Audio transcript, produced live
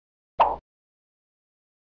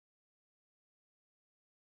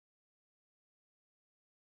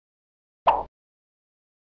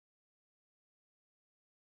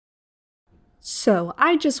So,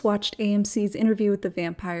 I just watched AMC's Interview with the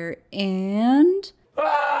Vampire, and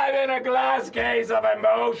I'm in a glass case of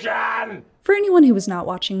emotion! For anyone who was not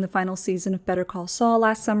watching the final season of Better Call Saul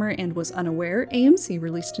last summer and was unaware, AMC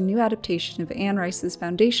released a new adaptation of Anne Rice's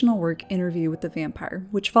foundational work, Interview with the Vampire,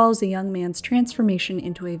 which follows a young man's transformation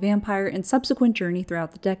into a vampire and subsequent journey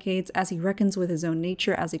throughout the decades as he reckons with his own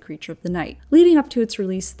nature as a creature of the night. Leading up to its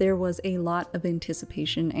release, there was a lot of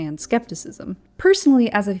anticipation and skepticism.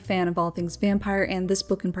 Personally, as a fan of all things vampire, and this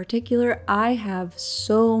book in particular, I have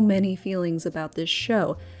so many feelings about this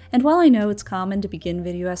show. And while I know it's common to begin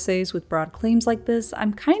video essays with broad claims like this,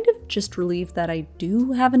 I'm kind of just relieved that I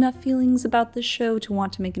do have enough feelings about this show to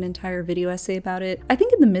want to make an entire video essay about it. I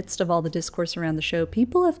think in the midst of all the discourse around the show,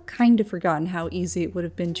 people have kind of forgotten how easy it would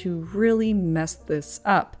have been to really mess this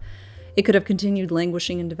up. It could have continued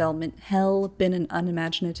languishing in development hell, been an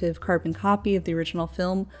unimaginative carbon copy of the original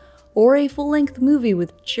film, or a full-length movie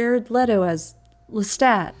with Jared Leto as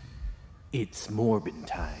Lestat. It's Morbin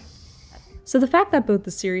time. So the fact that both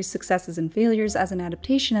the series' successes and failures as an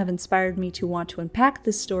adaptation have inspired me to want to unpack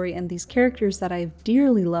this story and these characters that I've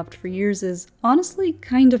dearly loved for years is honestly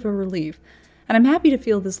kind of a relief. And I'm happy to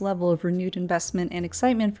feel this level of renewed investment and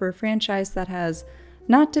excitement for a franchise that has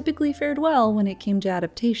not typically fared well when it came to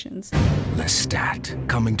adaptations. Lestat,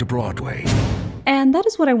 coming to Broadway. And that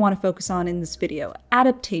is what I want to focus on in this video,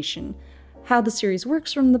 adaptation. How the series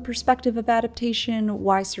works from the perspective of adaptation,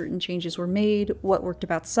 why certain changes were made, what worked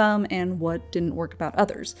about some, and what didn't work about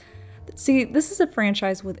others. See, this is a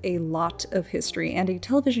franchise with a lot of history, and a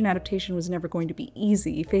television adaptation was never going to be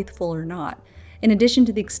easy, faithful or not. In addition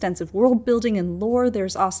to the extensive world building and lore,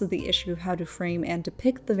 there's also the issue of how to frame and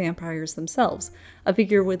depict the vampires themselves, a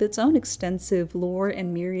figure with its own extensive lore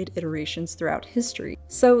and myriad iterations throughout history.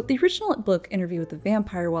 So the original book, Interview with the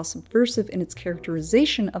Vampire, while subversive in its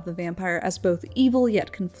characterization of the vampire as both evil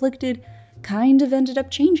yet conflicted, kind of ended up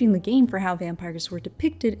changing the game for how vampires were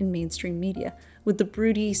depicted in mainstream media, with the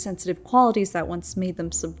broody, sensitive qualities that once made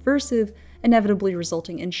them subversive inevitably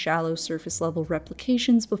resulting in shallow surface-level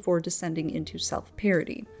replications before descending into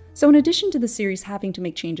self-parody. So in addition to the series having to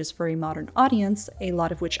make changes for a modern audience, a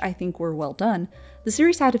lot of which I think were well done, the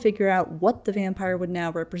series had to figure out what the vampire would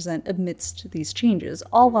now represent amidst these changes,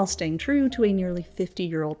 all while staying true to a nearly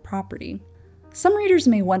 50-year-old property. Some readers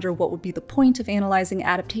may wonder what would be the point of analyzing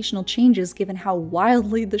adaptational changes given how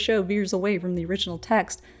wildly the show veers away from the original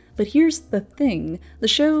text, but here's the thing, the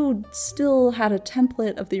show still had a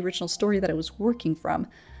template of the original story that it was working from.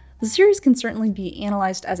 The series can certainly be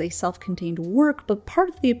analyzed as a self-contained work, but part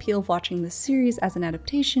of the appeal of watching this series as an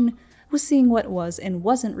adaptation was seeing what was and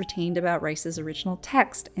wasn't retained about Rice's original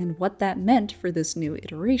text, and what that meant for this new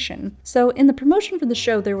iteration. So in the promotion for the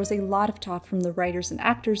show, there was a lot of talk from the writers and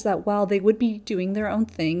actors that while they would be doing their own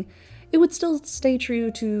thing, it would still stay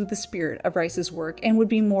true to the spirit of Rice's work and would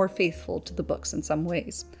be more faithful to the books in some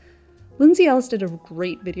ways. Lindsay Ellis did a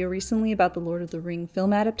great video recently about the Lord of the Ring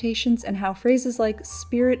film adaptations and how phrases like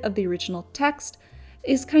spirit of the original text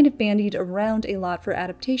is kind of bandied around a lot for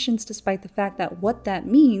adaptations, despite the fact that what that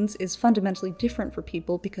means is fundamentally different for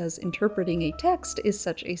people because interpreting a text is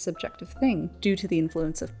such a subjective thing, due to the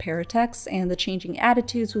influence of paratexts and the changing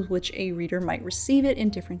attitudes with which a reader might receive it in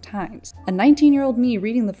different times. A 19-year-old me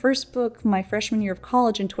reading the first book my freshman year of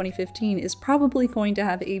college in 2015 is probably going to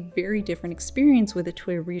have a very different experience with it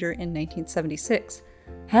to a reader in 1976.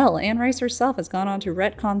 Hell, Anne Rice herself has gone on to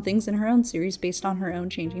retcon things in her own series based on her own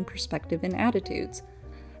changing perspective and attitudes.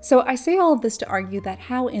 So I say all of this to argue that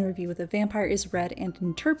how Interview with a Vampire is read and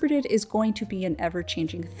interpreted is going to be an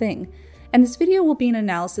ever-changing thing, and this video will be an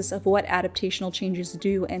analysis of what adaptational changes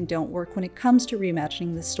do and don't work when it comes to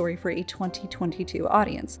reimagining this story for a 2022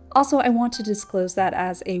 audience. Also, I want to disclose that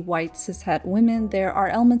as a white cishet woman, there are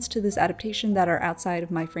elements to this adaptation that are outside of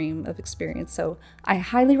my frame of experience, so I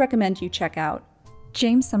highly recommend you check out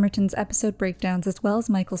James Somerton's episode breakdowns, as well as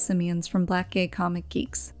Michael Simeon's from Black Gay Comic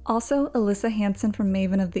Geeks. Also, Alyssa Hansen from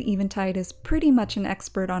Maven of the Eventide is pretty much an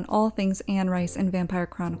expert on all things Anne Rice and Vampire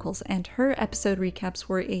Chronicles, and her episode recaps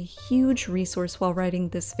were a huge resource while writing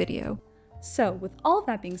this video. So, with all of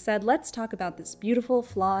that being said, let's talk about this beautiful,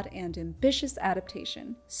 flawed, and ambitious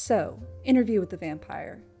adaptation. So, Interview with the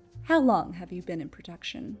Vampire. How long have you been in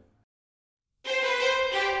production?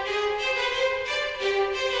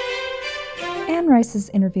 Anne Rice's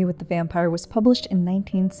Interview with the Vampire was published in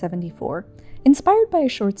 1974. Inspired by a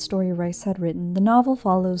short story Rice had written, the novel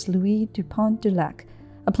follows Louis Dupont du Lac,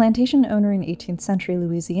 a plantation owner in 18th century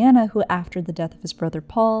Louisiana who, after the death of his brother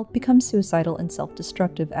Paul, becomes suicidal and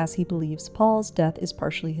self-destructive as he believes Paul's death is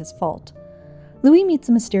partially his fault. Louis meets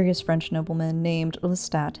a mysterious French nobleman named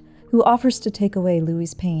Lestat, who offers to take away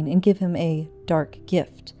Louis's pain and give him a dark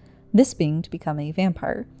gift. this being to become a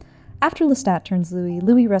vampire. After Lestat turns Louis,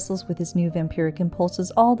 Louis wrestles with his new vampiric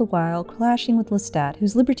impulses, all the while clashing with Lestat,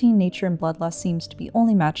 whose libertine nature and bloodlust seems to be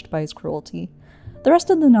only matched by his cruelty. The rest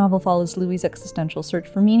of the novel follows Louis' existential search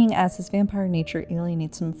for meaning as his vampire nature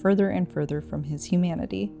alienates him further and further from his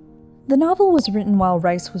humanity. The novel was written while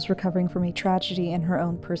Rice was recovering from a tragedy in her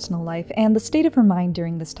own personal life, and the state of her mind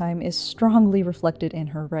during this time is strongly reflected in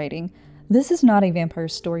her writing. This is not a vampire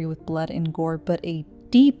story with blood and gore, but a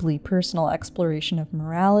deeply personal exploration of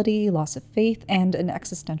morality, loss of faith, and an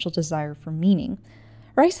existential desire for meaning.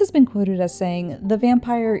 Rice has been quoted as saying, "The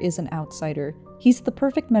vampire is an outsider. He's the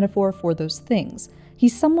perfect metaphor for those things.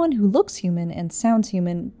 He's someone who looks human and sounds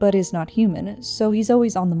human, but is not human, so he's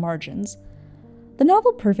always on the margins." The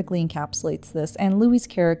novel perfectly encapsulates this, and Louis'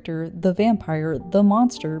 character, the vampire, the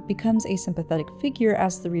monster, becomes a sympathetic figure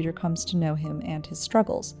as the reader comes to know him and his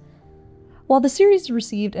struggles. While the series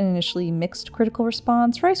received an initially mixed critical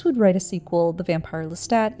response, Rice would write a sequel, The Vampire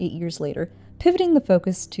Lestat, 8 years later, pivoting the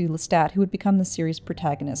focus to Lestat, who would become the series'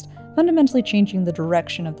 protagonist, fundamentally changing the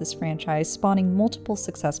direction of this franchise, spawning multiple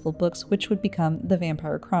successful books which would become The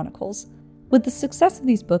Vampire Chronicles. With the success of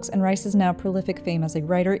these books and Rice's now prolific fame as a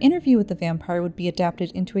writer, Interview with the Vampire would be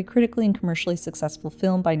adapted into a critically and commercially successful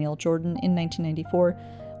film by Neil Jordan in 1994,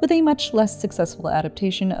 with a much less successful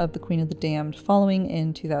adaptation of The Queen of the Damned following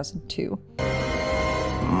in 2002.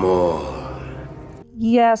 More.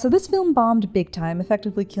 Yeah, so this film bombed big time,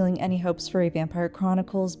 effectively killing any hopes for a Vampire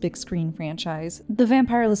Chronicles big screen franchise. The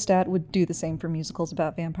Vampire Lestat would do the same for musicals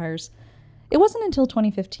about vampires. It wasn't until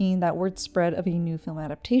 2015 that word spread of a new film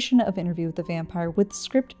adaptation of Interview with the Vampire, with the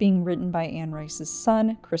script being written by Anne Rice's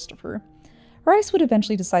son, Christopher. Rice would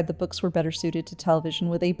eventually decide the books were better suited to television,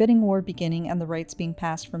 with a bidding war beginning and the rights being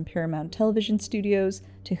passed from Paramount Television Studios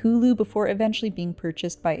to Hulu before eventually being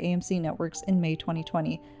purchased by AMC Networks in May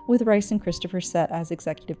 2020, with Rice and Christopher set as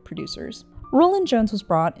executive producers. Roland Jones was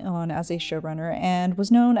brought on as a showrunner and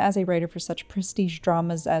was known as a writer for such prestige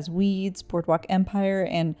dramas as Weeds, Boardwalk Empire,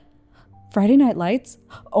 and Friday Night Lights?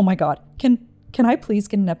 Oh my god, can I please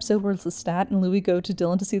get an episode where Lestat and Louis go to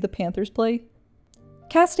Dillon to see the Panthers play?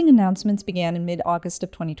 Casting announcements began in mid-August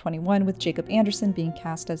of 2021, with Jacob Anderson being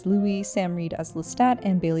cast as Louis, Sam Reed as Lestat,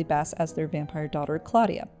 and Bailey Bass as their vampire daughter,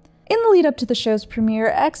 Claudia. In the lead up to the show's premiere,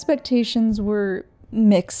 expectations were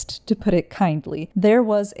mixed, to put it kindly. There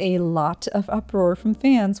was a lot of uproar from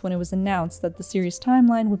fans when it was announced that the series'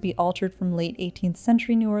 timeline would be altered from late 18th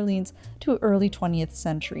century New Orleans to early 20th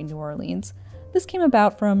century New Orleans. This came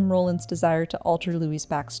about from Roland's desire to alter Louis'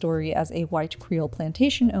 backstory as a white Creole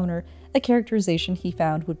plantation owner, a characterization he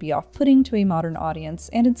found would be off-putting to a modern audience,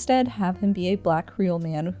 and instead have him be a black Creole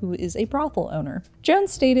man who is a brothel owner.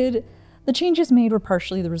 Jones stated, "The changes made were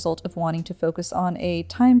partially the result of wanting to focus on a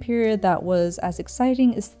time period that was as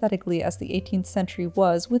exciting aesthetically as the 18th century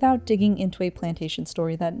was, without digging into a plantation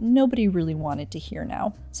story that nobody really wanted to hear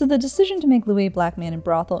now." So the decision to make Louis a black man and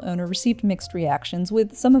brothel owner received mixed reactions,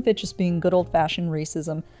 with some of it just being good old-fashioned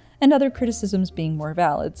racism, and other criticisms being more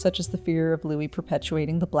valid, such as the fear of Louis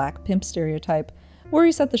perpetuating the black pimp stereotype,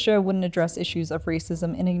 worries that the show wouldn't address issues of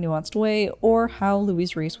racism in a nuanced way, or how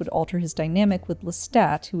Louis' race would alter his dynamic with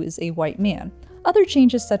Lestat, who is a white man. Other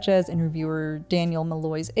changes, such as interviewer Daniel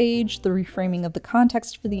Malloy's age, the reframing of the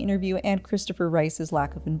context for the interview, and Christopher Rice's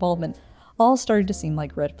lack of involvement, all started to seem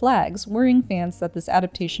like red flags, worrying fans that this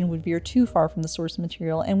adaptation would veer too far from the source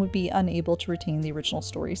material and would be unable to retain the original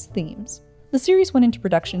story's themes. The series went into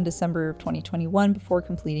production in December of 2021 before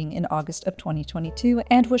completing in August of 2022,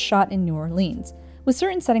 and was shot in New Orleans, with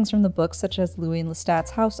certain settings from the book, such as Louis and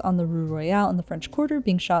Lestat's house on the Rue Royale in the French Quarter,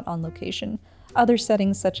 being shot on location. Other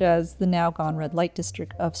settings, such as the now gone red light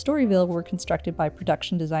district of Storyville, were constructed by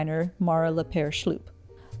production designer Mara Lepere-Schloop.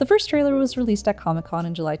 The first trailer was released at Comic-Con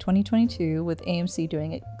in July 2022, with AMC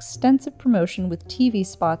doing extensive promotion with TV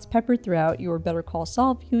spots peppered throughout your Better Call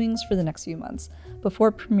Saul viewings for the next few months,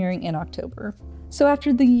 before premiering in October. So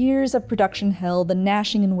after the years of production hell, the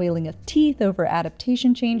gnashing and wailing of teeth over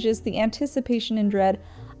adaptation changes, the anticipation and dread,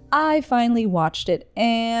 I finally watched it,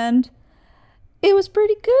 and it was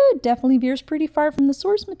pretty good. Definitely veers pretty far from the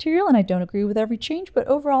source material, and I don't agree with every change, but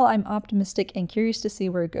overall I'm optimistic and curious to see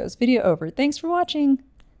where it goes. Video over. Thanks for watching.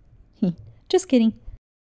 Just kidding.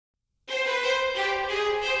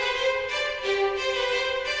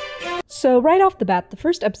 So right off the bat, the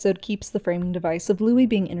first episode keeps the framing device of Louis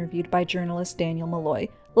being interviewed by journalist Daniel Malloy.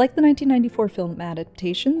 Like the 1994 film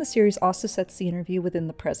adaptation, the series also sets the interview within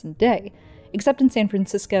the present day, except in San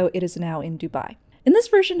Francisco, it is now in Dubai. In this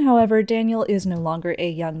version, however, Daniel is no longer a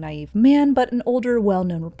young, naive man, but an older,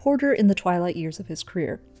 well-known reporter in the twilight years of his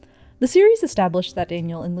career. The series established that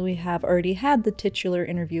Daniel and Louis have already had the titular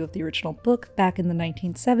interview of the original book back in the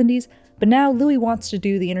 1970s, but now Louis wants to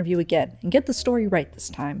do the interview again and get the story right this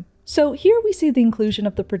time. So here we see the inclusion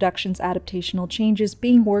of the production's adaptational changes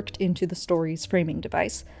being worked into the story's framing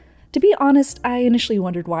device. To be honest, I initially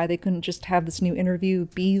wondered why they couldn't just have this new interview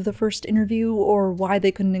be the first interview, or why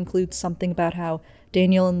they couldn't include something about how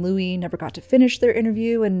Daniel and Louis never got to finish their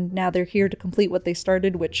interview and now they're here to complete what they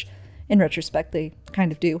started, which, in retrospect, they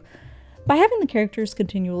kind of do. By having the characters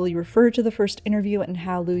continually refer to the first interview and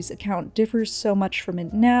how Louis' account differs so much from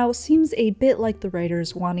it now seems a bit like the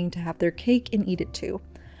writers wanting to have their cake and eat it too.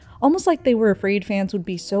 Almost like they were afraid fans would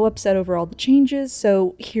be so upset over all the changes,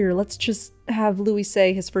 so here, let's just have Louis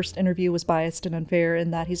say his first interview was biased and unfair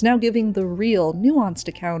and that he's now giving the real, nuanced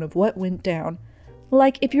account of what went down.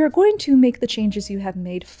 Like, if you're going to make the changes you have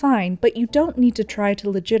made, fine, but you don't need to try to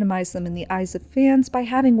legitimize them in the eyes of fans by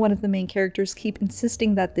having one of the main characters keep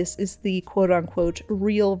insisting that this is the quote-unquote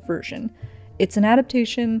real version. It's an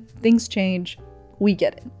adaptation, things change, we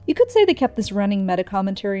get it. You could say they kept this running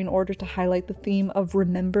meta-commentary in order to highlight the theme of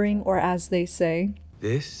remembering, or as they say,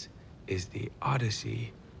 this is the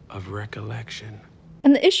Odyssey of recollection.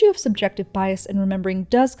 And the issue of subjective bias and remembering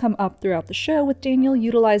does come up throughout the show, with Daniel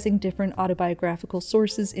utilizing different autobiographical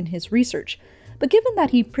sources in his research. But given that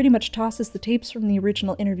he pretty much tosses the tapes from the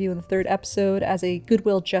original interview in the 3rd episode as a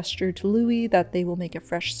goodwill gesture to Louis that they will make a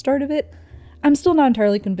fresh start of it, I'm still not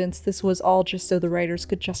entirely convinced this was all just so the writers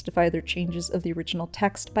could justify their changes of the original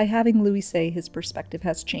text by having Louis say his perspective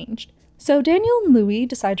has changed. So Daniel and Louis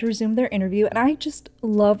decide to resume their interview, and I just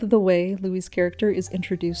love the way Louis' character is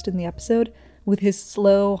introduced in the episode, with his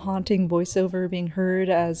slow, haunting voiceover being heard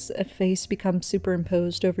as a face becomes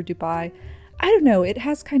superimposed over Dubai. I don't know, it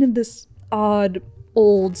has kind of this odd,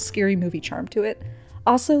 old, scary movie charm to it.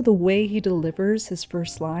 Also, the way he delivers his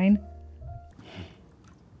first line.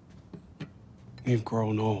 You've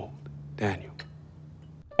grown old, Daniel.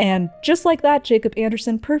 And just like that, Jacob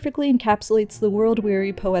Anderson perfectly encapsulates the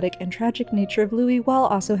world-weary, poetic, and tragic nature of Louis while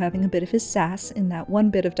also having a bit of his sass in that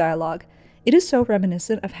one bit of dialogue. It is so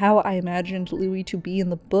reminiscent of how I imagined Louis to be in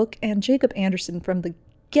the book, and Jacob Anderson from the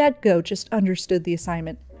get-go just understood the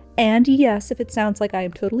assignment. And yes, if it sounds like I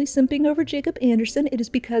am totally simping over Jacob Anderson, it is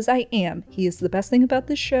because I am. He is the best thing about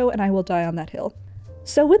this show, and I will die on that hill.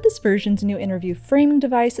 So with this version's new interview framing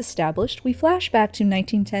device established, we flash back to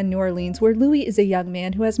 1910 New Orleans, where Louis is a young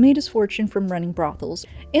man who has made his fortune from running brothels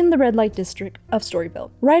in the red light district of Storyville.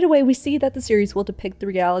 Right away, we see that the series will depict the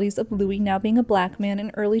realities of Louis now being a black man in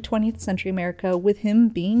early 20th century America, with him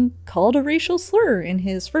being called a racial slur in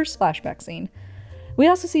his first flashback scene. We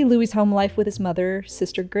also see Louis' home life with his mother,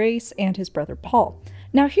 sister Grace, and his brother Paul.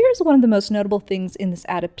 Now here's one of the most notable things in this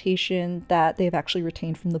adaptation that they've actually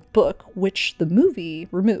retained from the book, which the movie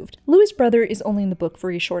removed. Louis' brother is only in the book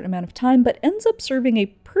for a short amount of time, but ends up serving a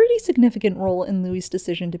pretty significant role in Louis'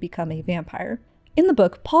 decision to become a vampire. In the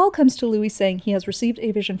book, Paul comes to Louis saying he has received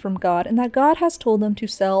a vision from God and that God has told them to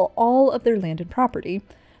sell all of their land and property.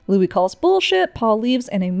 Louis calls bullshit, Paul leaves,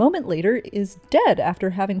 and a moment later is dead after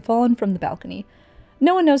having fallen from the balcony.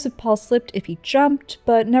 No one knows if Paul slipped, if he jumped,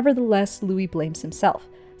 but nevertheless, Louis blames himself,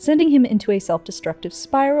 sending him into a self-destructive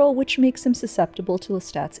spiral, which makes him susceptible to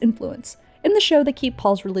Lestat's influence. In the show, they keep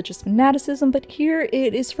Paul's religious fanaticism, but here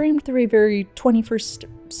it is framed through a very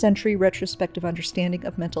 21st century retrospective understanding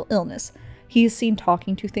of mental illness. He is seen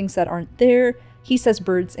talking to things that aren't there, he says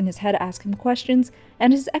birds in his head ask him questions,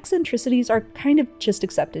 and his eccentricities are kind of just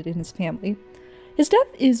accepted in his family. His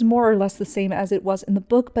death is more or less the same as it was in the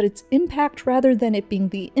book, but its impact, rather than it being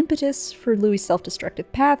the impetus for Louis'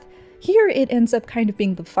 self-destructive path, here it ends up kind of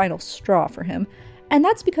being the final straw for him. And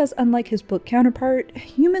that's because, unlike his book counterpart,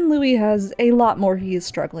 human Louis has a lot more he is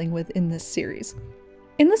struggling with in this series.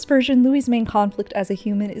 In this version, Louis' main conflict as a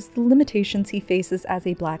human is the limitations he faces as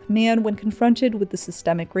a black man when confronted with the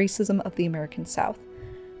systemic racism of the American South.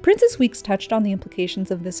 Princess Weeks touched on the implications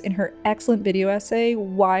of this in her excellent video essay,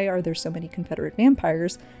 Why Are There So Many Confederate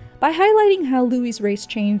Vampires?, by highlighting how Louis' race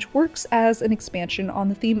change works as an expansion on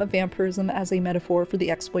the theme of vampirism as a metaphor for the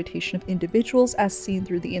exploitation of individuals as seen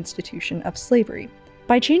through the institution of slavery.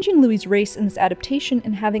 By changing Louis' race in this adaptation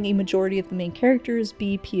and having a majority of the main characters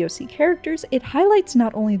be POC characters, it highlights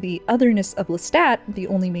not only the otherness of Lestat, the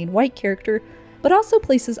only main white character, but also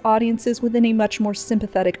places audiences within a much more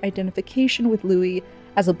sympathetic identification with Louis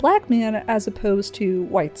as a black man as opposed to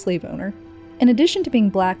white slave owner. In addition to being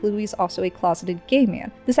black, Louis is also a closeted gay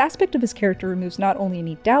man. This aspect of his character removes not only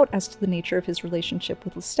any doubt as to the nature of his relationship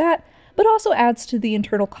with Lestat, but also adds to the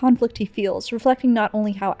internal conflict he feels, reflecting not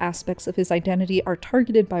only how aspects of his identity are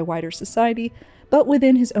targeted by wider society, but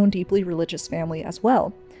within his own deeply religious family as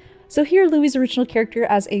well. So here, Louis's original character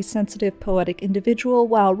as a sensitive, poetic individual,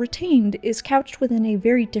 while retained, is couched within a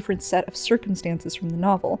very different set of circumstances from the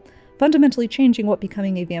novel, fundamentally changing what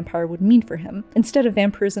becoming a vampire would mean for him. Instead of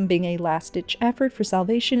vampirism being a last-ditch effort for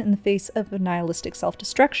salvation in the face of nihilistic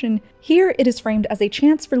self-destruction, here it is framed as a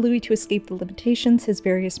chance for Louis to escape the limitations his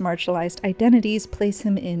various marginalized identities place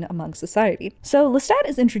him in among society. So Lestat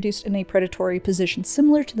is introduced in a predatory position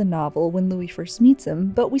similar to the novel when Louis first meets him,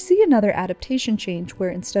 but we see another adaptation change where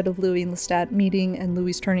instead of Louis and Lestat meeting and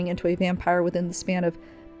Louis turning into a vampire within the span of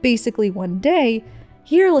basically one day,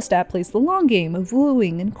 here Lestat plays the long game of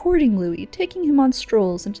wooing and courting Louis, taking him on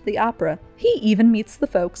strolls into the opera. He even meets the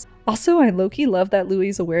folks. Also, I low-key love that Louis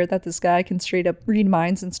is aware that this guy can straight up read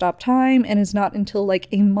minds and stop time, and it's not until like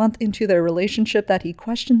a month into their relationship that he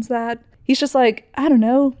questions that. He's just like, I don't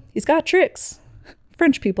know, he's got tricks.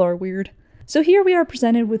 French people are weird. So here we are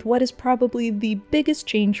presented with what is probably the biggest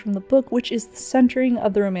change from the book, which is the centering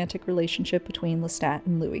of the romantic relationship between Lestat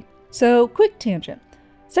and Louis. So, quick tangent.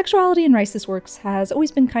 Sexuality in Rice's works has always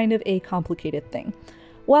been kind of a complicated thing.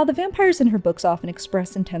 While the vampires in her books often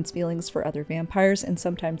express intense feelings for other vampires, and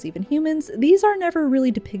sometimes even humans, these are never really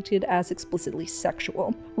depicted as explicitly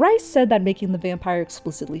sexual. Rice said that making the vampire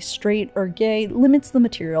explicitly straight or gay limits the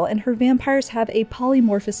material, and her vampires have a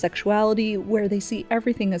polymorphous sexuality where they see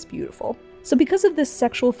everything as beautiful. So because of this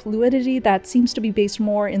sexual fluidity that seems to be based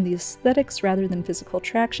more in the aesthetics rather than physical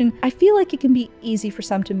attraction, I feel like it can be easy for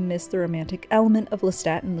some to miss the romantic element of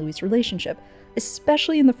Lestat and Louis's relationship,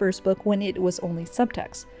 especially in the first book when it was only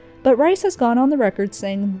subtext. But Rice has gone on the record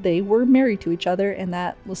saying they were married to each other and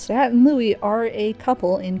that Lestat and Louis are a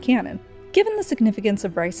couple in canon. Given the significance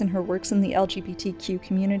of Rice and her works in the LGBTQ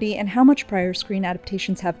community and how much prior screen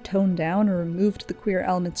adaptations have toned down or removed the queer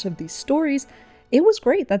elements of these stories, it was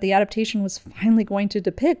great that the adaptation was finally going to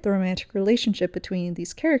depict the romantic relationship between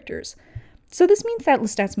these characters. So this means that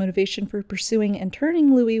Lestat's motivation for pursuing and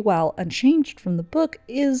turning Louis, while unchanged from the book,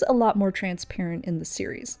 is a lot more transparent in the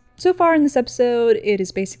series. So far in this episode, it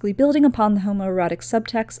is basically building upon the homoerotic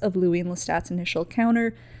subtext of Louis and Lestat's initial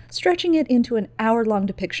encounter, stretching it into an hour-long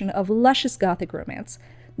depiction of luscious gothic romance.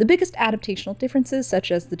 The biggest adaptational differences,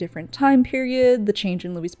 such as the different time period, the change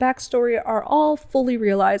in Louis's backstory, are all fully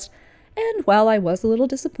realized. And while I was a little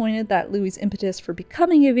disappointed that Louis's impetus for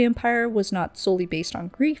becoming a vampire was not solely based on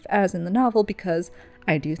grief as in the novel, because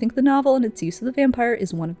I do think the novel and its use of the vampire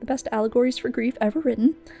is one of the best allegories for grief ever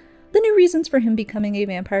written, the new reasons for him becoming a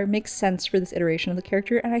vampire make sense for this iteration of the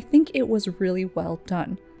character, and I think it was really well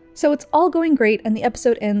done. So it's all going great, and the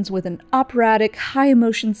episode ends with an operatic,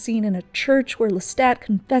 high-emotion scene in a church where Lestat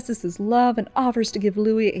confesses his love and offers to give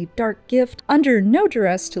Louis a dark gift. Under no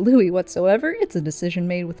duress to Louis whatsoever, it's a decision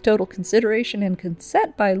made with total consideration and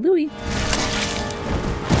consent by Louis.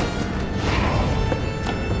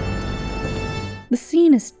 The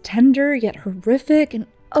scene is tender, yet horrific, and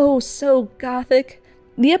oh so gothic.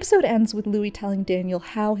 The episode ends with Louis telling Daniel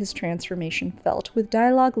how his transformation felt, with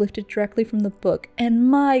dialogue lifted directly from the book,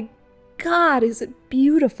 and my god, is it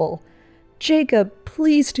beautiful! Jacob,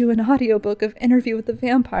 please do an audiobook of Interview with the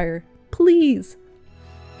Vampire. Please!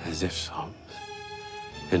 As if some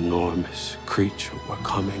enormous creature were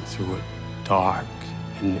coming through a dark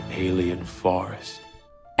and alien forest.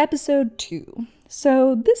 Episode 2.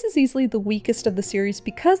 So this is easily the weakest of the series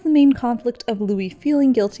because the main conflict of Louis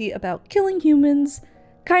feeling guilty about killing humans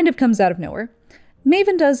kind of comes out of nowhere.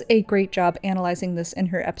 Maven does a great job analyzing this in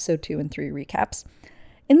her episode 2 and 3 recaps.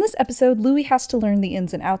 In this episode, Louis has to learn the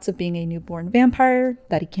ins and outs of being a newborn vampire,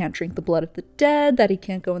 that he can't drink the blood of the dead, that he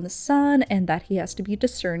can't go in the sun, and that he has to be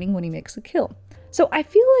discerning when he makes a kill. So I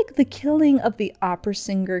feel like the killing of the opera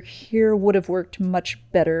singer here would have worked much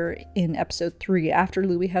better in episode 3 after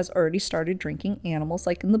Louis has already started drinking animals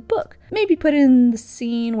like in the book. Maybe put in the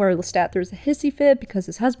scene where Lestat throws a hissy fit because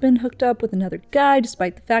his husband hooked up with another guy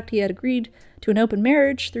despite the fact he had agreed to an open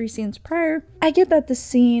marriage 3 scenes prior. I get that this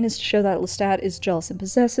scene is to show that Lestat is jealous and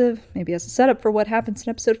possessive, maybe as a setup for what happens in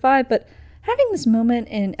episode 5, but having this moment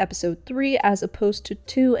in episode 3 as opposed to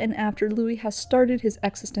 2 and after Louis has started his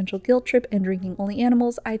existential guilt trip and drinking only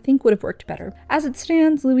animals, I think would have worked better. As it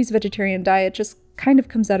stands, Louis's vegetarian diet just kind of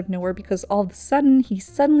comes out of nowhere because all of a sudden he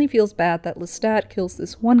suddenly feels bad that Lestat kills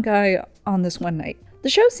this one guy on this one night. The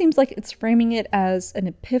show seems like it's framing it as an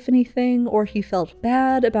epiphany thing, or he felt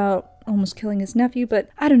bad about almost killing his nephew, but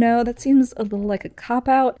I don't know, that seems a little like a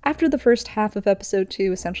cop-out. After the first half of episode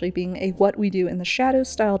 2 essentially being a What We Do in the Shadows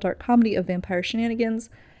style dark comedy of vampire shenanigans,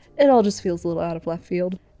 it all just feels a little out of left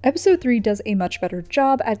field. Episode 3 does a much better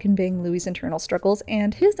job at conveying Louis's internal struggles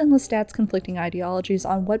and his and Lestat's conflicting ideologies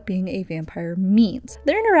on what being a vampire means.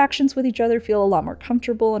 Their interactions with each other feel a lot more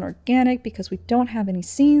comfortable and organic because we don't have any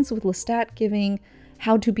scenes with Lestat giving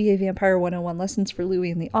How to Be a Vampire 101 lessons for Louis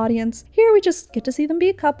and the audience. Here we just get to see them be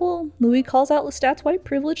a couple. Louis calls out Lestat's white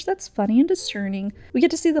privilege that's funny and discerning. We get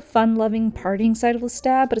to see the fun-loving, partying side of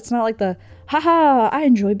Lestat, but it's not like the, haha, I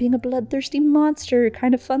enjoy being a bloodthirsty monster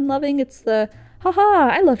kind of fun-loving. It's the, haha,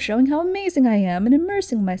 I love showing how amazing I am and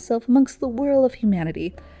immersing myself amongst the whirl of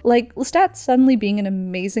humanity. Like, Lestat suddenly being an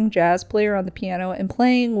amazing jazz player on the piano and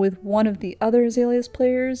playing with one of the other Azalea's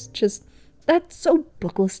players, just, that's so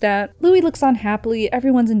book Lestat. Louis looks on happily,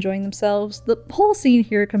 everyone's enjoying themselves. The whole scene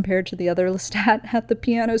here compared to the other Lestat at the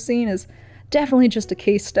piano scene is definitely just a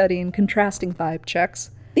case study in contrasting vibe checks.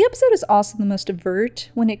 The episode is also the most overt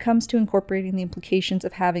when it comes to incorporating the implications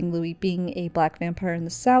of having Louis being a black vampire in the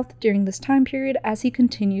South during this time period as he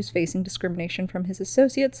continues facing discrimination from his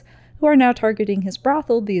associates, who are now targeting his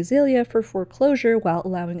brothel, the Azalea, for foreclosure while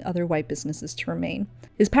allowing other white businesses to remain.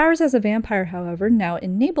 His powers as a vampire, however, now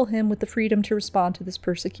enable him with the freedom to respond to this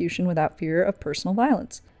persecution without fear of personal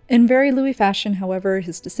violence. In very Louis fashion, however,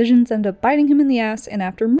 his decisions end up biting him in the ass, and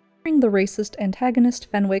after murdering the racist antagonist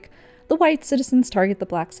Fenwick, the white citizens target the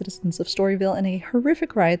black citizens of Storyville in a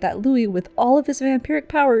horrific riot that Louis, with all of his vampiric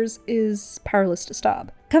powers, is powerless to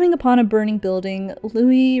stop. Coming upon a burning building,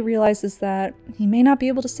 Louis realizes that he may not be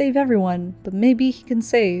able to save everyone, but maybe he can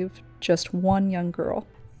save just one young girl.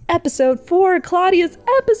 Episode 4, Claudia's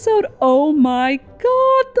episode! Oh my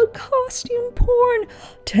god, the costume porn!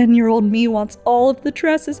 10-year-old me wants all of the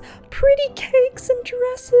dresses, pretty cakes and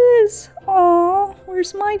dresses! Aww,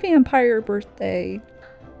 where's my vampire birthday?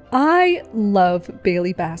 I love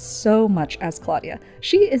Bailey Bass so much as Claudia.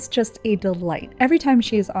 She is just a delight every time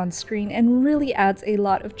she is on screen and really adds a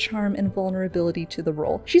lot of charm and vulnerability to the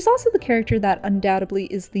role. She's also the character that undoubtedly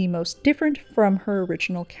is the most different from her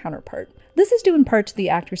original counterpart. This is due in part to the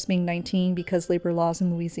actress being 19 because labor laws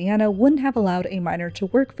in Louisiana wouldn't have allowed a minor to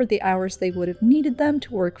work for the hours they would have needed them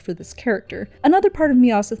to work for this character. Another part of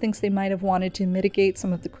me also thinks they might have wanted to mitigate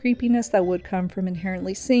some of the creepiness that would come from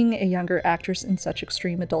inherently seeing a younger actress in such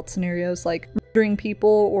extreme adult scenarios like murdering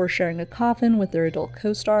people or sharing a coffin with their adult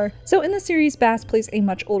co-star. So in the series, Bass plays a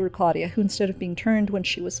much older Claudia who, instead of being turned when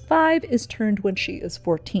she was 5, is turned when she is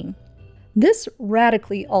 14. This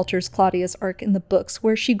radically alters Claudia's arc in the books,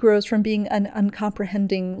 where she grows from being an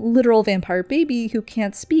uncomprehending, literal vampire baby who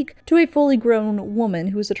can't speak to a fully grown woman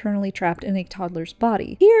who is eternally trapped in a toddler's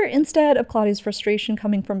body. Here, instead of Claudia's frustration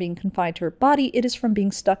coming from being confined to her body, it is from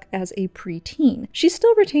being stuck as a preteen. She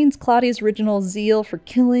still retains Claudia's original zeal for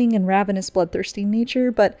killing and ravenous, bloodthirsty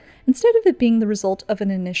nature, but instead of it being the result of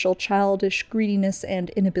an initial childish greediness and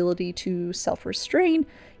inability to self-restrain,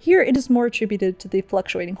 here it is more attributed to the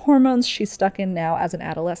fluctuating hormones she's stuck in now as an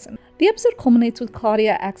adolescent. The episode culminates with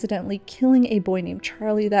Claudia accidentally killing a boy named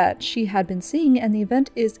Charlie that she had been seeing, and the event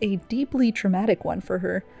is a deeply traumatic one for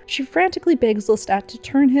her. She frantically begs Lestat to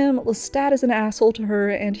turn him, Lestat is an asshole to her,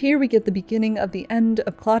 and here we get the beginning of the end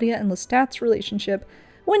of Claudia and Lestat's relationship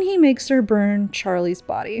when he makes her burn Charlie's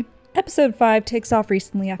body. Episode 5 takes off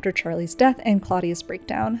recently after Charlie's death and Claudia's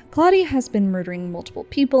breakdown. Claudia has been murdering multiple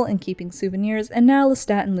people and keeping souvenirs, and now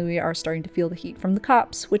Lestat and Louis are starting to feel the heat from the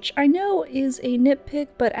cops, which I know is a nitpick,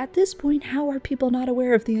 but at this point, how are people not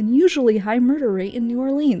aware of the unusually high murder rate in New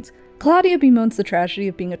Orleans? Claudia bemoans the tragedy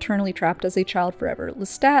of being eternally trapped as a child forever.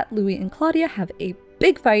 Lestat, Louis, and Claudia have a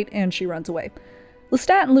big fight, and she runs away.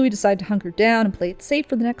 Lestat and Louis decide to hunker down and play it safe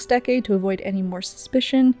for the next decade to avoid any more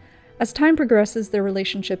suspicion. As time progresses, their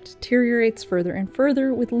relationship deteriorates further and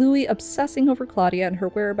further, with Louis obsessing over Claudia and her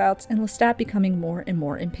whereabouts, and Lestat becoming more and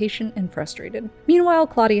more impatient and frustrated. Meanwhile,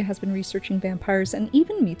 Claudia has been researching vampires and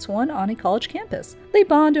even meets one on a college campus. They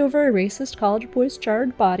bond over a racist college boy's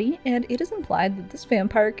charred body, and it is implied that this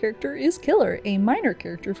vampire character is Killer, a minor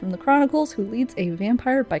character from the Chronicles who leads a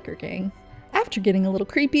vampire biker gang. After getting a little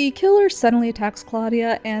creepy, Killer suddenly attacks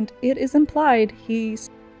Claudia, and it is implied he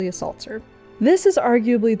sexually assaults her. This is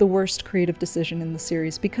arguably the worst creative decision in the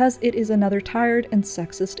series because it is another tired and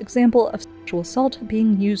sexist example of sexual assault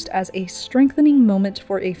being used as a strengthening moment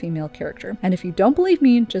for a female character. And if you don't believe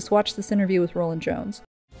me, just watch this interview with Roland Jones.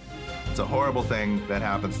 It's a horrible thing that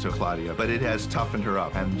happens to Claudia, but it has toughened her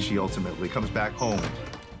up, and she ultimately comes back home.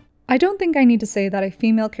 I don't think I need to say that a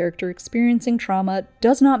female character experiencing trauma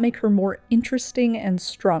does not make her more interesting and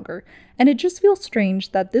stronger, and it just feels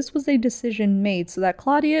strange that this was a decision made so that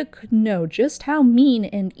Claudia could know just how mean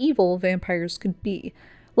and evil vampires could be.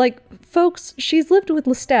 Like, folks, she's lived with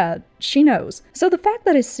Lestat, she knows. So the fact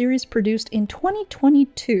that a series produced in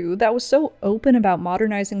 2022 that was so open about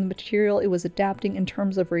modernizing the material it was adapting in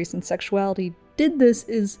terms of race and sexuality did this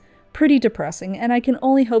is Pretty depressing, and I can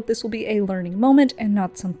only hope this will be a learning moment and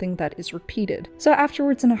not something that is repeated. So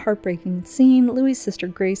afterwards, in a heartbreaking scene, Louis's sister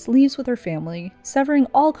Grace leaves with her family, severing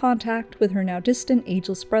all contact with her now distant,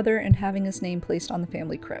 ageless brother and having his name placed on the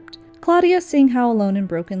family crypt. Claudia, seeing how alone and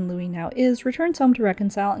broken Louis now is, returns home to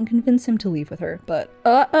reconcile and convince him to leave with her, but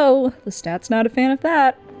uh-oh, Lestat's not a fan of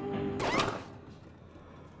that.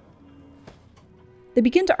 They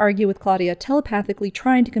begin to argue with Claudia, telepathically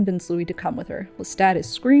trying to convince Louis to come with her. Lestat is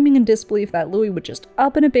screaming in disbelief that Louis would just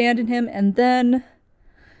up and abandon him, and then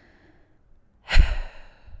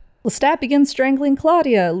Lestat begins strangling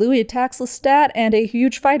Claudia. Louis attacks Lestat, and a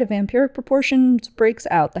huge fight of vampiric proportions breaks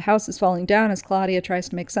out. The house is falling down as Claudia tries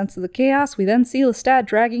to make sense of the chaos. We then see Lestat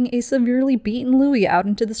dragging a severely beaten Louis out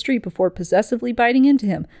into the street before possessively biting into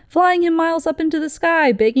him, flying him miles up into the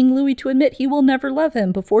sky, begging Louis to admit he will never love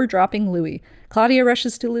him before dropping Louis. Claudia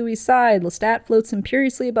rushes to Louis's side, Lestat floats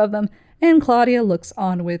imperiously above them, and Claudia looks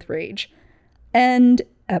on with rage. End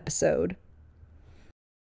episode.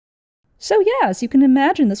 So yeah, as you can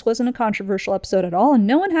imagine, this wasn't a controversial episode at all, and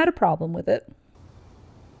no one had a problem with it.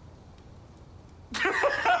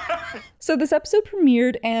 So this episode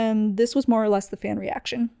premiered, and this was more or less the fan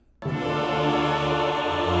reaction.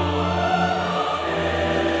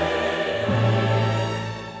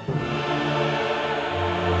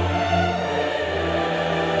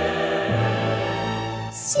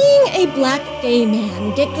 Seeing a black gay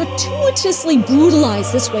man get gratuitously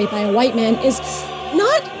brutalized this way by a white man is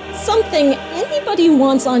not something anybody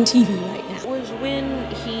wants on TV right now. It was when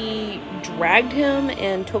he dragged him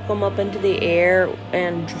and took him up into the air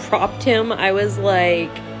and dropped him. I was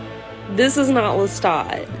like, this is not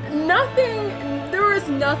Lestat. There was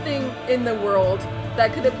nothing in the world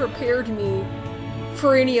that could have prepared me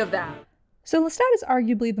for any of that. So Lestat is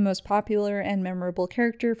arguably the most popular and memorable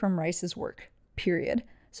character from Rice's work, period.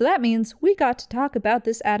 So that means we got to talk about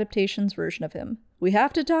this adaptation's version of him. We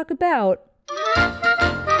have to talk about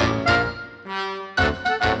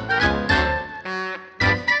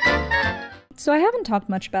So I haven't talked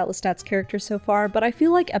much about Lestat's character so far, but I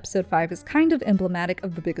feel like episode 5 is kind of emblematic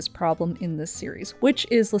of the biggest problem in this series, which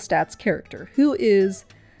is Lestat's character, who is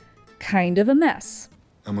kind of a mess.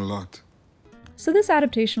 I'm a lot. So this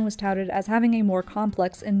adaptation was touted as having a more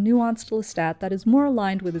complex and nuanced Lestat that is more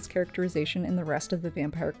aligned with his characterization in the rest of the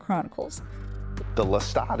Vampire Chronicles. The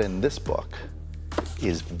Lestat in this book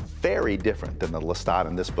is very different than the Lestat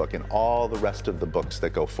in this book and all the rest of the books that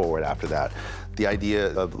go forward after that. The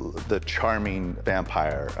idea of the charming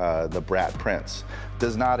vampire, the brat prince,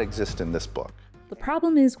 does not exist in this book. The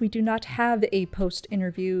problem is we do not have a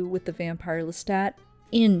post-interview with the vampire Lestat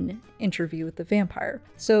in Interview with the Vampire.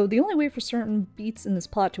 So the only way for certain beats in this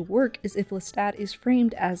plot to work is if Lestat is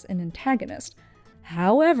framed as an antagonist.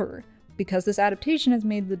 However, because this adaptation has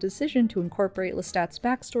made the decision to incorporate Lestat's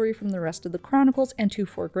backstory from the rest of the Chronicles and to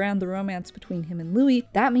foreground the romance between him and Louis,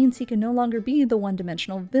 that means he can no longer be the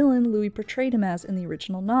one-dimensional villain Louis portrayed him as in the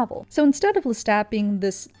original novel. So instead of Lestat being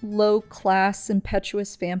this low-class,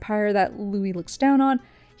 impetuous vampire that Louis looks down on,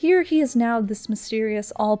 here he is now this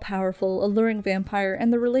mysterious, all-powerful, alluring vampire,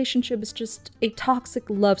 and the relationship is just a toxic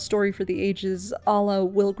love story for the ages, a la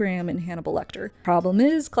Will Graham and Hannibal Lecter. Problem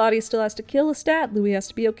is, Claudia still has to kill Lestat, Louis has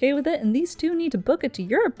to be okay with it, and these two need to book it to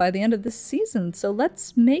Europe by the end of this season, so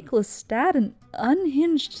let's make Lestat an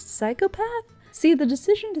unhinged psychopath? See, the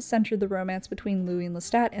decision to center the romance between Louis and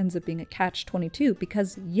Lestat ends up being a catch-22,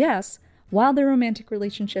 because yes, while their romantic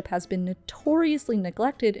relationship has been notoriously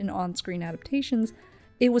neglected in on-screen adaptations,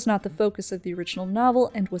 it was not the focus of the original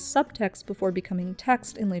novel and was subtext before becoming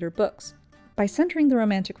text in later books. By centering the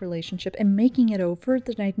romantic relationship and making it overt,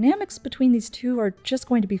 the dynamics between these two are just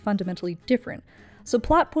going to be fundamentally different. So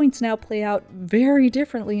plot points now play out very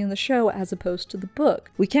differently in the show as opposed to the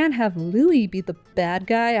book. We can't have Louis be the bad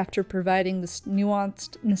guy after providing this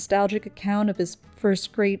nuanced, nostalgic account of his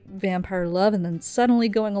first great vampire love and then suddenly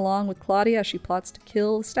going along with Claudia as she plots to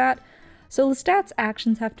kill Lestat. So Lestat's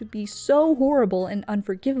actions have to be so horrible and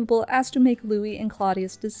unforgivable as to make Louis and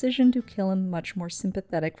Claudia's decision to kill him much more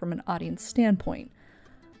sympathetic from an audience standpoint.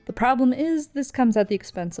 The problem is, this comes at the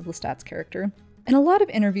expense of Lestat's character. In a lot of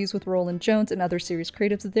interviews with Roland Jones and other series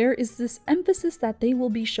creatives, there is this emphasis that they will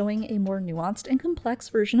be showing a more nuanced and complex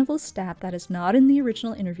version of Lestat that is not in the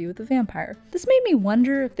original Interview with the Vampire. This made me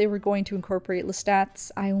wonder if they were going to incorporate Lestat's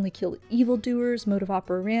I only kill evildoers mode of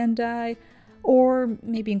operandi, or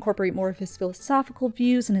maybe incorporate more of his philosophical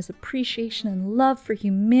views and his appreciation and love for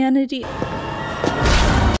humanity.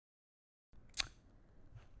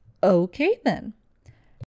 Okay then.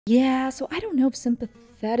 Yeah, so I don't know if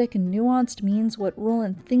sympathetic and nuanced means what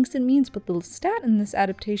Roland thinks it means, but the Lestat in this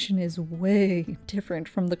adaptation is way different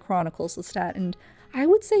from the Chronicles Lestat, and I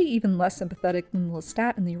would say even less sympathetic than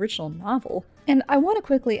Lestat in the original novel. And I want to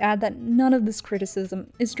quickly add that none of this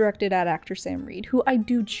criticism is directed at actor Sam Reed, who I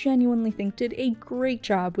do genuinely think did a great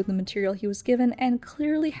job with the material he was given and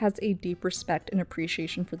clearly has a deep respect and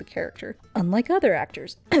appreciation for the character, unlike other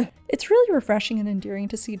actors. It's really refreshing and endearing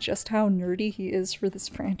to see just how nerdy he is for this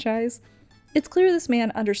franchise. It's clear this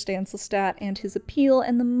man understands Lestat and his appeal,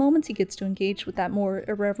 and the moments he gets to engage with that more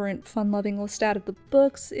irreverent, fun-loving Lestat of the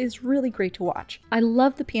books is really great to watch. I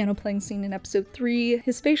love the piano playing scene in episode 3,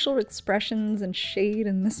 his facial expressions and shade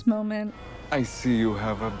in this moment. I see you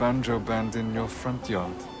have a banjo band in your front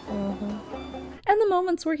yard. And the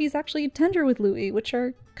moments where he's actually tender with Louis, which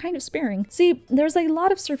are kind of sparing. See, there's a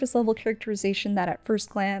lot of surface-level characterization that at first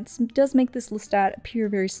glance does make this Lestat appear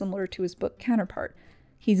very similar to his book counterpart.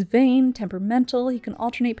 He's vain, temperamental, he can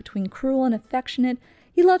alternate between cruel and affectionate,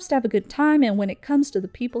 he loves to have a good time, and when it comes to the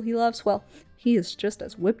people he loves, well, he is just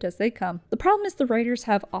as whipped as they come. The problem is the writers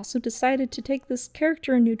have also decided to take this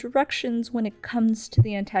character in new directions when it comes to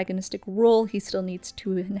the antagonistic role he still needs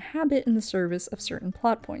to inhabit in the service of certain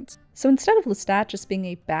plot points. So instead of Lestat just being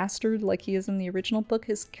a bastard like he is in the original book,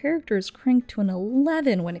 his character is cranked to an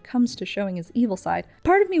 11 when it comes to showing his evil side.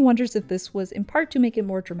 Part of me wonders if this was in part to make it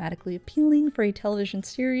more dramatically appealing for a television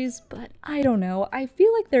series, but I don't know. I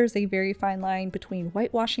feel like there's a very fine line between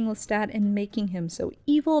whitewashing Lestat and making him so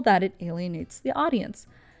evil that it alienates the audience.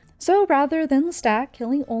 So rather than Lestat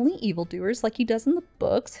killing only evildoers like he does in the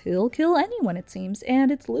books, he'll kill anyone it seems,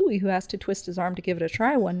 and it's Louis who has to twist his arm to give it a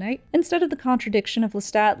try one night. Instead of the contradiction of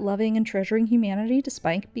Lestat loving and treasuring humanity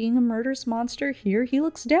despite being a murderous monster, here he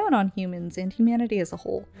looks down on humans and humanity as a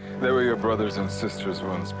whole. They were your brothers and sisters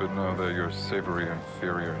once, but now they're your savory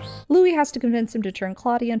inferiors. Louis has to convince him to turn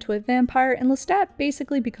Claudia into a vampire, and Lestat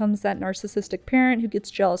basically becomes that narcissistic parent who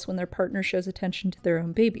gets jealous when their partner shows attention to their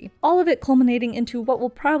own baby. All of it culminating into what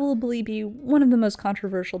will probably be one of the most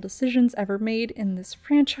controversial decisions ever made in this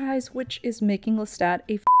franchise, which is making Lestat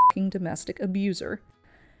a f***ing domestic abuser.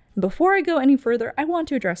 Before I go any further, I want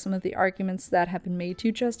to address some of the arguments that have been made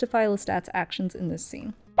to justify Lestat's actions in this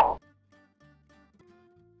scene.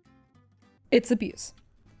 It's abuse.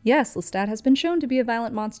 Yes, Lestat has been shown to be a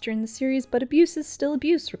violent monster in the series, but abuse is still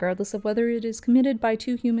abuse, regardless of whether it is committed by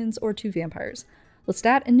 2 humans or 2 vampires.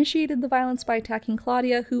 Lestat initiated the violence by attacking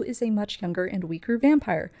Claudia, who is a much younger and weaker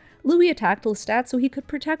vampire. Louis attacked Lestat so he could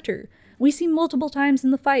protect her. We see multiple times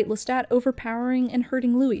in the fight Lestat overpowering and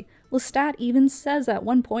hurting Louis. Lestat even says at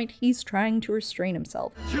one point he's trying to restrain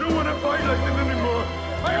himself. You don't want to fight like them anymore.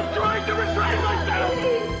 I am trying to restrain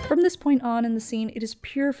myself. From this point on in the scene, it is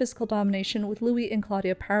pure physical domination with Louis and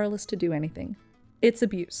Claudia powerless to do anything. It's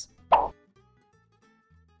abuse.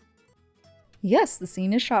 Yes, the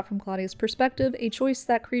scene is shot from Claudia's perspective, a choice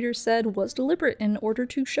that creators said was deliberate in order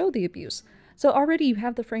to show the abuse. So already you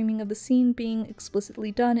have the framing of the scene being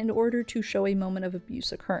explicitly done in order to show a moment of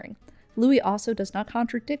abuse occurring. Louis also does not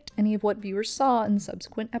contradict any of what viewers saw in the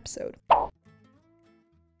subsequent episode.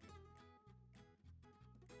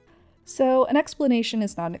 So an explanation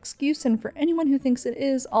is not an excuse, and for anyone who thinks it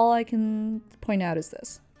is, all I can point out is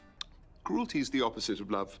this. Cruelty is the opposite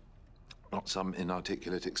of love, not some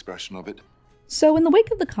inarticulate expression of it. So in the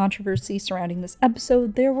wake of the controversy surrounding this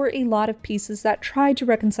episode, there were a lot of pieces that tried to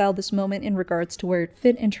reconcile this moment in regards to where it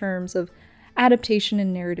fit in terms of adaptation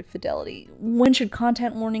and narrative fidelity. When should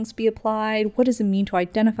content warnings be applied? What does it mean to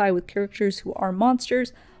identify with characters who are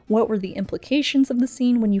monsters? What were the implications of the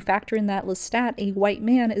scene when you factor in that Lestat, a white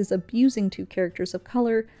man, is abusing 2 characters of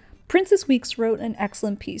color? Princess Weeks wrote an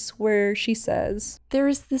excellent piece where she says, "There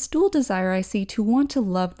is this dual desire I see to want to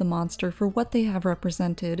love the monster for what they have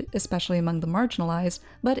represented, especially among the marginalized,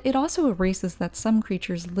 but it also erases that some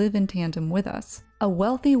creatures live in tandem with us. A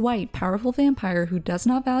wealthy, white, powerful vampire who does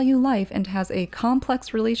not value life and has a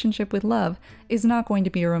complex relationship with love is not going to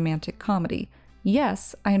be a romantic comedy.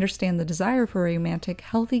 Yes, I understand the desire for a romantic,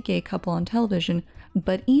 healthy gay couple on television,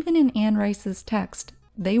 but even in Anne Rice's text,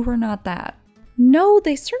 they were not that." No,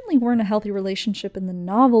 they certainly weren't a healthy relationship in the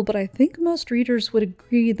novel, but I think most readers would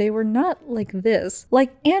agree they were not like this.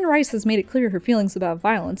 Like, Anne Rice has made it clear her feelings about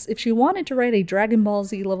violence. If she wanted to write a Dragon Ball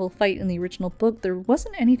Z level fight in the original book, there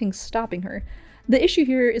wasn't anything stopping her. The issue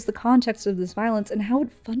here is the context of this violence and how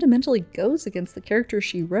it fundamentally goes against the character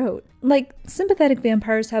she wrote. Like, sympathetic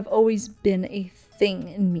vampires have always been a thing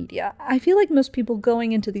in media. I feel like most people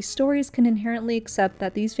going into these stories can inherently accept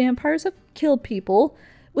that these vampires have killed people,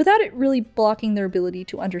 without it really blocking their ability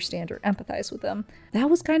to understand or empathize with them. That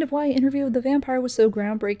was kind of why Interview with the Vampire was so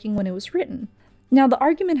groundbreaking when it was written. Now, the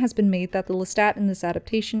argument has been made that the Lestat in this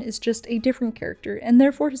adaptation is just a different character, and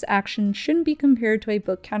therefore his actions shouldn't be compared to a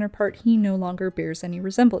book counterpart he no longer bears any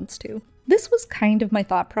resemblance to. This was kind of my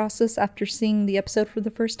thought process after seeing the episode for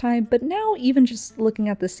the first time, but now even just looking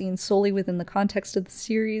at the scene solely within the context of the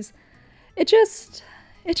series, it just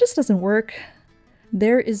doesn't work.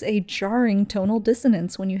 There is a jarring tonal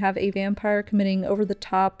dissonance when you have a vampire committing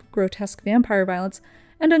over-the-top, grotesque vampire violence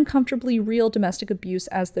and uncomfortably real domestic abuse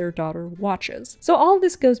as their daughter watches. So all of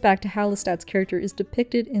this goes back to how Lestat's character is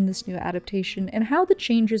depicted in this new adaptation, and how the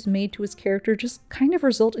changes made to his character just kind of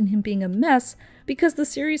result in him being a mess, because the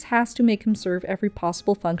series has to make him serve every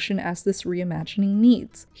possible function as this reimagining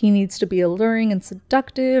needs. He needs to be alluring and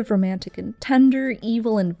seductive, romantic and tender,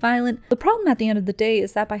 evil and violent. The problem at the end of the day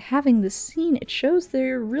is that by having this scene, it shows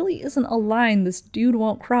there really isn't a line this dude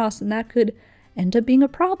won't cross, and that could end up being a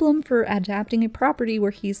problem for adapting a property where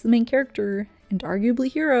he's the main character and arguably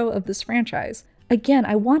hero of this franchise. Again,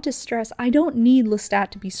 I want to stress, I don't need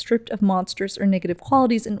Lestat to be stripped of monstrous or negative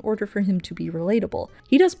qualities in order for him to be relatable.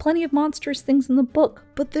 He does plenty of monstrous things in the book,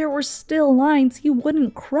 but there were still lines he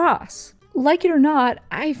wouldn't cross. Like it or not,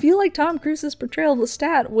 I feel like Tom Cruise's portrayal of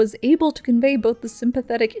Lestat was able to convey both the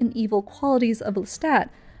sympathetic and evil qualities of Lestat,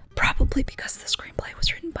 probably because the screenplay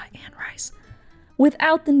was written by Anne Rice,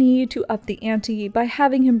 without the need to up the ante by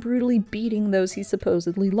having him brutally beating those he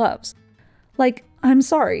supposedly loves. Like, I'm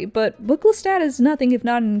sorry, but Book Lestat is nothing if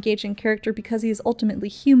not an engaging character because he is ultimately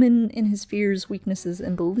human in his fears, weaknesses,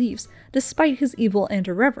 and beliefs, despite his evil and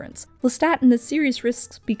irreverence. Lestat in this series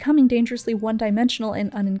risks becoming dangerously one-dimensional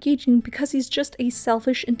and unengaging because he's just a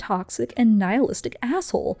selfish and toxic and nihilistic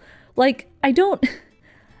asshole. Like, I don't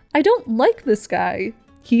like this guy.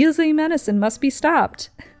 He is a menace and must be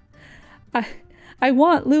stopped. I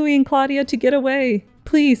want Louis and Claudia to get away.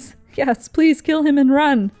 Please, yes, please kill him and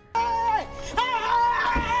run.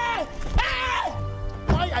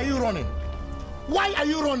 Why are you running? Why are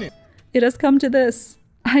you running? It has come to this.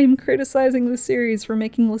 I am criticizing the series for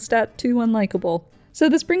making Lestat too unlikable. So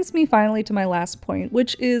this brings me finally to my last point,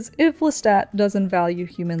 which is if Lestat doesn't value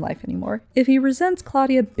human life anymore, if he resents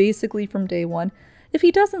Claudia basically from day one, if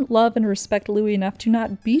he doesn't love and respect Louis enough to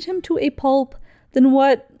not beat him to a pulp, then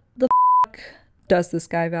what the f*** does this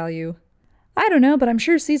guy value? I don't know, but I'm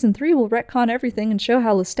sure season 3 will retcon everything and show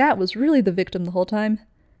how Lestat was really the victim the whole time.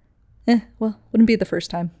 Well, wouldn't be the first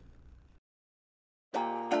time.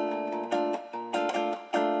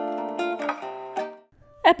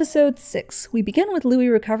 Episode 6. We begin with Louis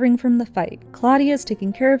recovering from the fight. Claudia is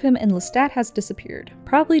taking care of him and Lestat has disappeared,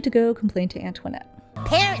 probably to go complain to Antoinette.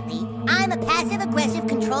 Apparently, I'm a passive-aggressive,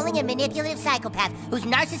 controlling, and manipulative psychopath whose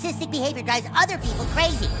narcissistic behavior drives other people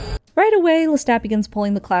crazy. Right away, Lestat begins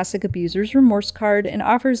pulling the classic abuser's remorse card and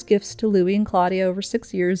offers gifts to Louis and Claudia over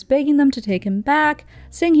 6 years, begging them to take him back,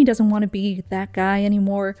 saying he doesn't want to be that guy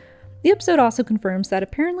anymore. The episode also confirms that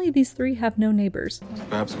apparently these three have no neighbors.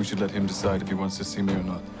 Perhaps we should let him decide if he wants to see me or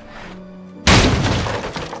not.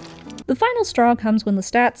 The final straw comes when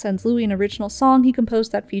Lestat sends Louis an original song he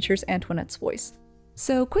composed that features Antoinette's voice.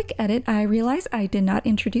 So, quick edit, I realize I did not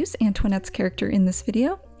introduce Antoinette's character in this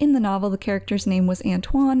video. In the novel, the character's name was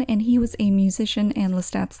Antoine, and he was a musician and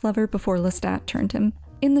Lestat's lover before Lestat turned him.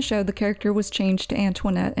 In the show, the character was changed to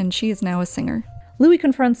Antoinette, and she is now a singer. Louis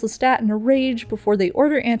confronts Lestat in a rage before they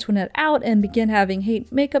order Antoinette out and begin having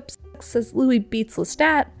hate makeup sex as Louis beats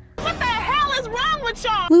Lestat. What the hell is wrong with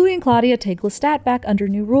y'all? Louis and Claudia take Lestat back under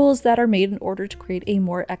new rules that are made in order to create a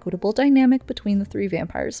more equitable dynamic between the three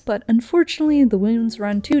vampires, but unfortunately the wounds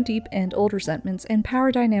run too deep and old resentments and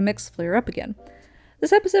power dynamics flare up again.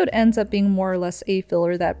 This episode ends up being more or less a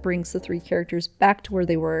filler that brings the three characters back to where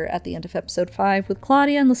they were at the end of episode 5, with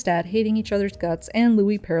Claudia and Lestat hating each other's guts and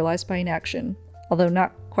Louis paralyzed by inaction, although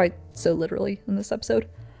not quite so literally in this episode.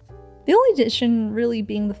 The only addition really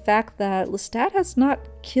being the fact that Lestat has not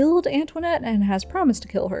killed Antoinette and has promised to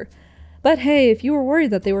kill her. But hey, if you were worried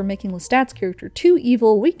that they were making Lestat's character too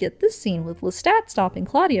evil, we get this scene with Lestat stopping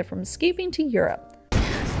Claudia from escaping to Europe.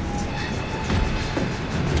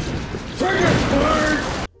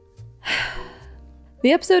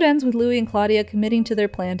 The episode ends with Louis and Claudia committing to their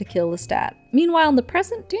plan to kill Lestat. Meanwhile, in the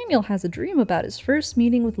present, Daniel has a dream about his first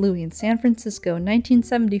meeting with Louis in San Francisco in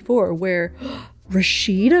 1974, where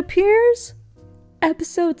Rashid appears?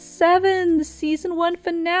 Episode 7, the season 1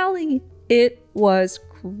 finale. It was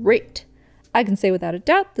great. I can say without a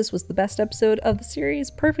doubt this was the best episode of the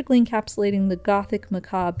series, perfectly encapsulating the gothic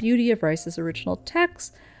macabre beauty of Rice's original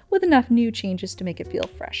text, with enough new changes to make it feel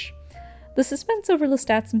fresh. The suspense over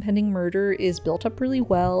Lestat's impending murder is built up really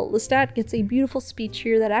well. Lestat gets a beautiful speech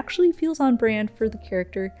here that actually feels on brand for the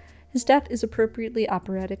character. His death is appropriately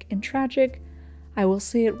operatic and tragic. I will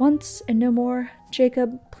say it once and no more.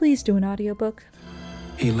 Jacob, please do an audiobook.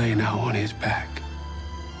 He lay now on his back,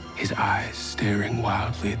 his eyes staring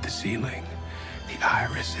wildly at the ceiling, the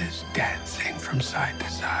irises dancing from side to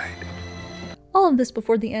side. All of this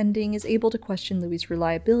before the ending is able to question Louis's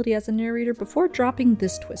reliability as a narrator before dropping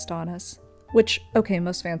this twist on us. Which, okay,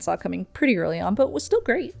 most fans saw coming pretty early on, but was still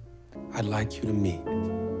great. I'd like you to meet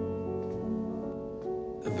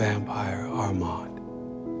the vampire Armand.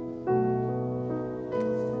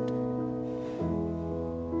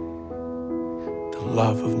 The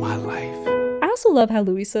love of my life. I also love how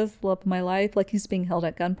Louis says the love of my life like he's being held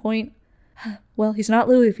at gunpoint. Well, he's not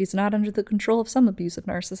Louis if he's not under the control of some abusive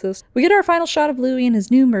narcissist. We get our final shot of Louis and his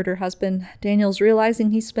new murder husband. Daniel's realizing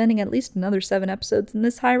he's spending at least another 7 episodes in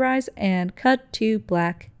this high-rise, and cut to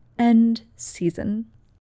black. End season.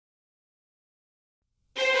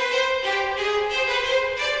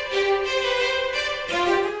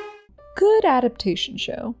 Good adaptation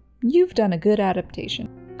show. You've done a good adaptation.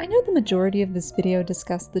 I know the majority of this video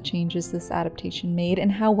discussed the changes this adaptation made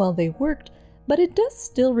and how well they worked, but it does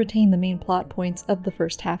still retain the main plot points of the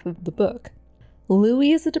first half of the book.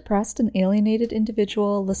 Louis is a depressed and alienated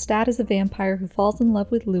individual. Lestat is a vampire who falls in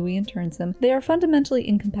love with Louis and turns him. They are fundamentally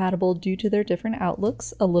incompatible due to their different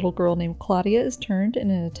outlooks. A little girl named Claudia is turned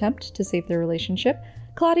in an attempt to save their relationship.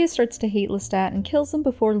 Claudia starts to hate Lestat and kills him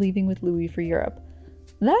before leaving with Louis for Europe.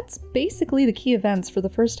 That's basically the key events for the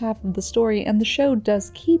first half of the story, and the show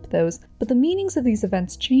does keep those, but the meanings of these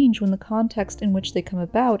events change when the context in which they come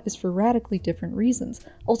about is for radically different reasons,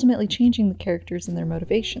 ultimately changing the characters and their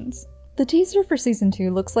motivations. The teaser for Season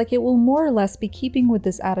 2 looks like it will more or less be keeping with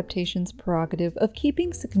this adaptation's prerogative of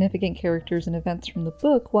keeping significant characters and events from the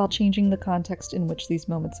book while changing the context in which these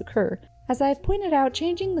moments occur. As I have pointed out,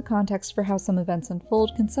 changing the context for how some events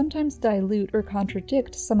unfold can sometimes dilute or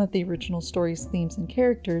contradict some of the original story's themes and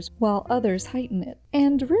characters, while others heighten it.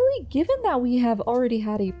 And really, given that we have already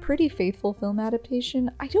had a pretty faithful film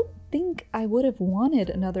adaptation, I don't think I would have wanted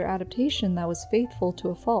another adaptation that was faithful to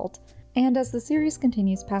a fault. And as the series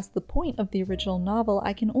continues past the point of the original novel,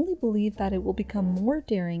 I can only believe that it will become more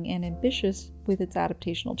daring and ambitious with its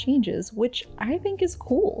adaptational changes, which I think is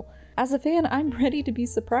cool. As a fan, I'm ready to be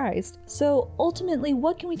surprised. So ultimately,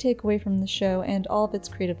 what can we take away from the show and all of its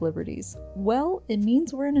creative liberties? Well, it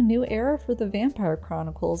means we're in a new era for the Vampire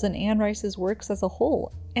Chronicles and Anne Rice's works as a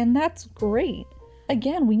whole, and that's great.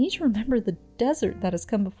 Again, we need to remember the desert that has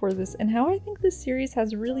come before this and how I think this series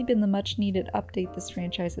has really been the much needed update this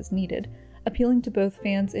franchise has needed, appealing to both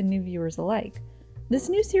fans and new viewers alike. This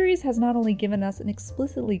new series has not only given us an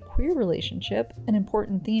explicitly queer relationship, an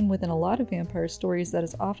important theme within a lot of vampire stories that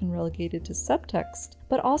is often relegated to subtext,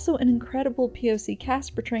 but also an incredible POC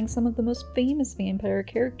cast portraying some of the most famous vampire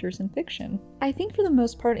characters in fiction. I think for the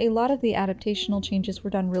most part, a lot of the adaptational changes were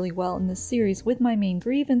done really well in this series, with my main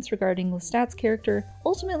grievance regarding Lestat's character,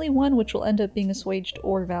 ultimately one which will end up being assuaged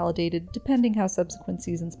or validated depending how subsequent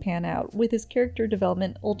seasons pan out, with his character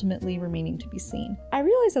development ultimately remaining to be seen. I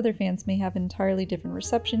realize other fans may have an entirely different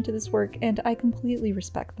reception to this work, and I completely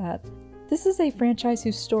respect that. This is a franchise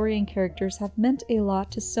whose story and characters have meant a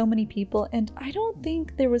lot to so many people, and I don't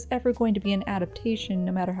think there was ever going to be an adaptation,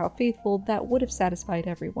 no matter how faithful, that would have satisfied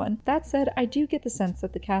everyone. That said, I do get the sense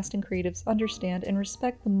that the cast and creatives understand and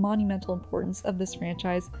respect the monumental importance of this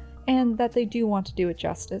franchise, and that they do want to do it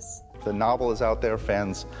justice. The novel is out there,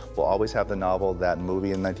 fans will always have the novel. That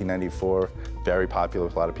movie in 1994, very popular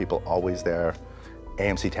with a lot of people, always there.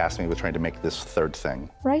 AMC tasked me with trying to make this third thing.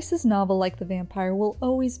 Rice's novel, like the vampire, will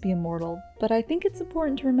always be immortal, but I think it's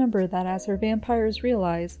important to remember that as her vampires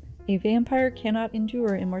realize, a vampire cannot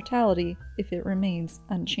endure immortality if it remains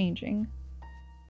unchanging.